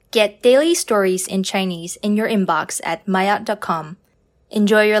Get daily stories in Chinese in your inbox at maya.com.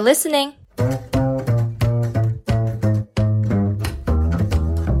 Enjoy your listening!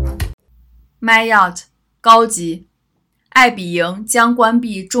 Mainland 高级，爱彼迎将关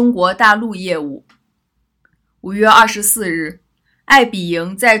闭中国大陆业务。5月24日，爱彼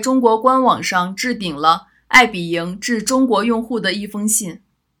迎在中国官网上置顶了爱彼迎致中国用户的一封信。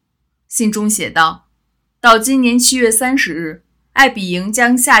信中写道，到今年7月30日，爱彼迎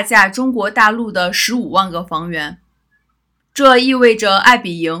将下架中国大陆的15万个房源，这意味着爱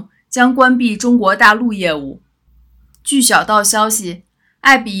彼迎将关闭中国大陆业务。据小道消息，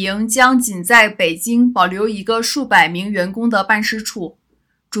爱彼迎将仅在北京保留一个数百名员工的办事处，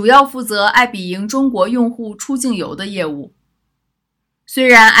主要负责爱彼迎中国用户出境游的业务。虽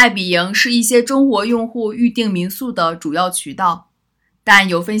然爱彼迎是一些中国用户预订民宿的主要渠道，但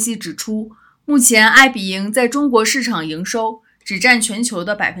有分析指出，目前爱彼迎在中国市场营收只占全球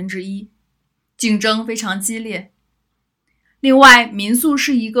的 1%， 竞争非常激烈。另外，民宿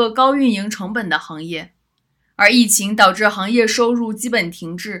是一个高运营成本的行业，而疫情导致行业收入基本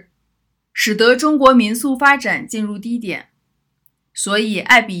停滞，使得中国民宿发展进入低点，所以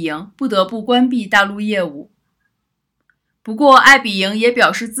爱彼迎不得不关闭大陆业务。不过，爱彼迎也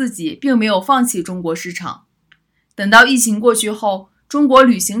表示自己并没有放弃中国市场，等到疫情过去后，中国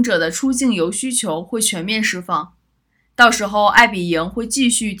旅行者的出境游需求会全面释放，到时候爱彼迎会继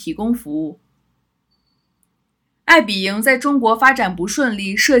续提供服务。爱彼迎在中国发展不顺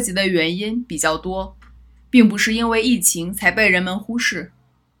利涉及的原因比较多，并不是因为疫情才被人们忽视。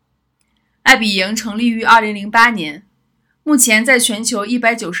爱彼迎成立于2008年，目前在全球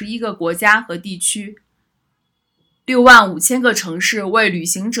191个国家和地区，65000个城市为旅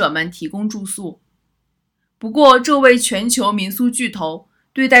行者们提供住宿。不过，这位全球民宿巨头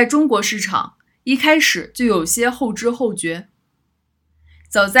对待中国市场一开始就有些后知后觉。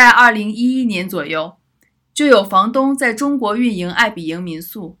早在2011年左右，就有房东在中国运营爱彼迎民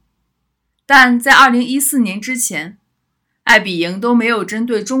宿，但在2014年之前，爱彼迎都没有针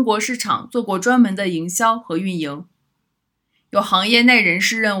对中国市场做过专门的营销和运营。有行业内人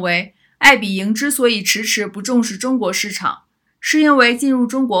士认为，爱彼迎之所以迟迟不重视中国市场，是因为进入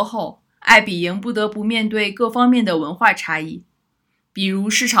中国后，爱彼迎不得不面对各方面的文化差异，比如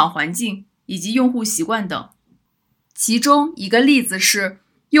市场环境以及用户习惯等。其中一个例子是，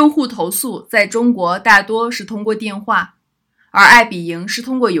用户投诉在中国大多是通过电话，而爱彼迎是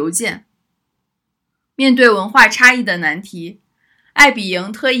通过邮件。面对文化差异的难题，爱彼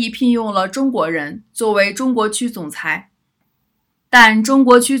迎特意聘用了中国人作为中国区总裁。但中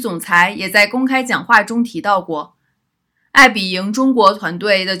国区总裁也在公开讲话中提到过，爱彼迎中国团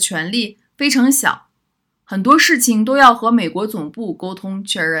队的权力非常小，很多事情都要和美国总部沟通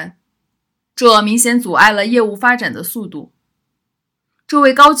确认，这明显阻碍了业务发展的速度。这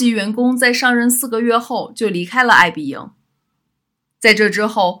位高级员工在上任4个月后就离开了爱彼迎。在这之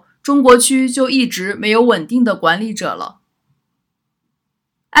后，中国区就一直没有稳定的管理者了。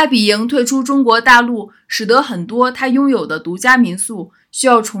爱彼迎退出中国大陆，使得很多他拥有的独家民宿需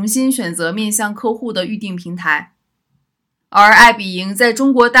要重新选择面向客户的预订平台。而爱彼迎在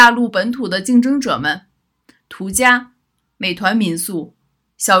中国大陆本土的竞争者们，途家、美团民宿、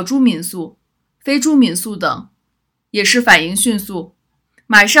小猪民宿、飞猪民宿等，也是反应迅速，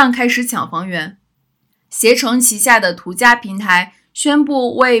马上开始抢房源。携程旗下的途家平台宣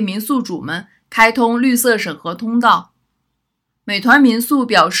布为民宿主们开通绿色审核通道。美团民宿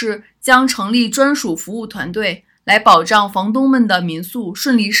表示将成立专属服务团队，来保障房东们的民宿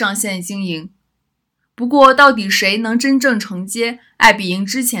顺利上线经营。不过，到底谁能真正承接爱彼迎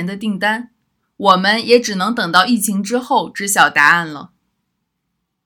之前的订单，我们也只能等到疫情之后知晓答案了。